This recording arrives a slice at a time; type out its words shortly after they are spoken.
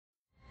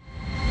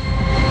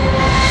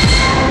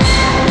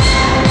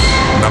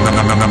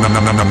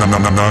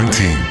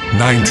19,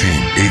 19,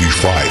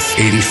 85,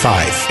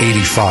 85,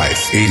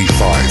 85,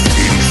 85,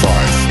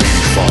 85,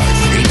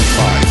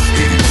 85,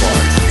 85,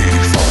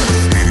 85,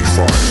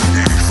 85,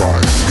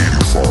 85,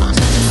 85.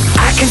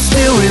 I can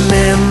still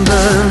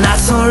remember not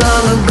so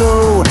long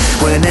ago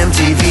when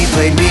MTV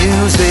played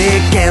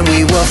music and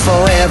we were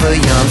forever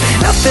young.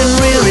 Nothing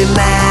really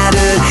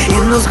mattered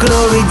in those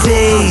glory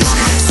days.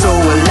 So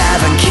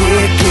alive and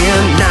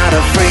kicking, not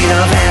afraid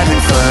of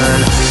having fun.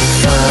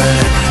 Fun,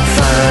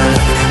 fun,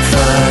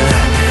 fun.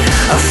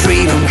 A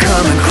freedom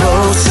coming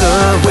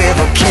closer with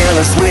a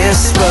careless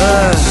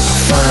whisper.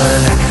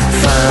 Fun,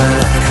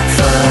 fun,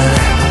 fun.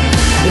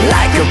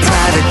 Like a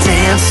private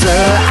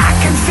dancer, I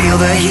can feel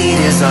the heat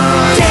is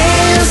on.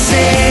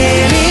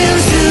 Dancing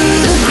into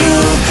the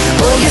groove.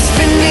 Oh, you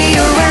spin me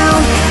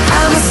around,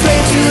 I'm a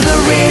slave to the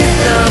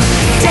rhythm.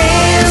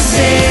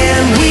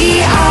 Dancing, we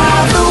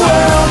are the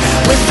world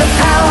with the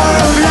power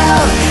of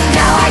love.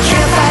 Now I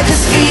can't fight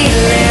this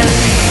feeling.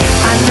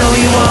 I know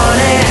you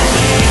want it,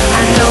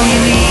 I know you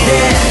need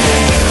it.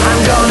 I'm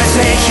gonna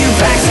take you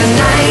back to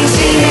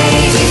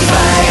 1985.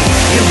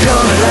 You're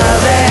gonna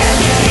love it,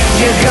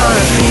 you're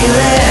gonna feel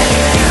it.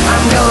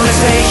 I'm gonna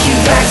take you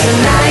back to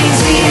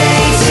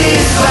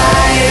 1985.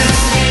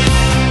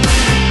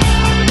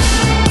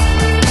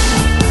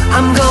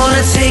 I'm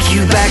gonna take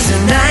you back to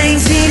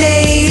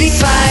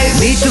 1985.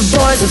 Meet the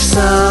boys of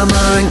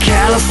summer and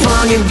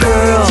California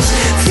girls.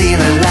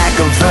 Feeling like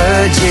a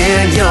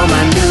virgin, you're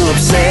my new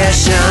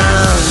obsession.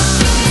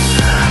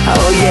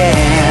 Oh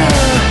yeah.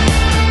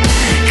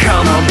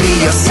 Come on,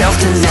 be yourself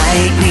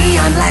tonight.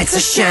 Neon lights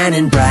are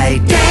shining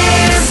bright.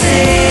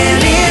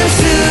 Dancing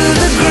into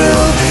the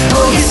groove.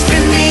 Oh, you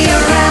spin me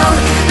around,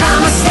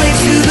 I'm a slave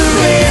to the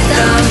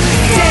rhythm.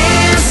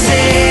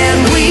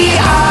 Dancing, we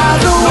are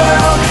the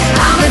world.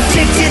 I'm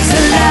addicted to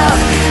love.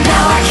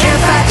 Now I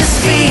can't fight this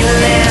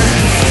feeling.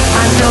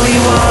 I know you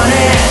want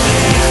it,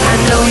 I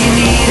know you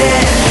need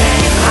it.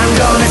 I'm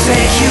gonna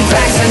take you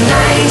back to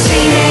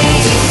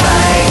 1985.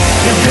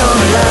 You're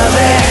gonna love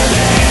it,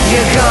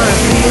 you're gonna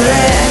feel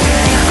it.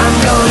 I'm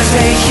gonna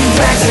take you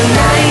back to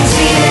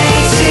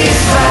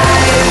 1985.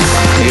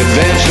 The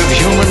advance of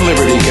human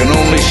liberty can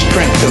only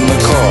strengthen the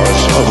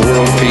cause of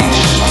world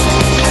peace.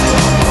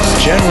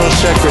 General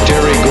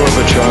Secretary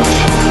Gorbachev,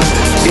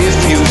 if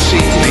you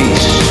seek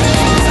peace,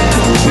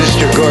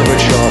 Mr.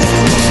 Gorbachev,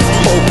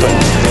 open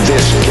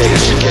this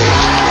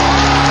gate.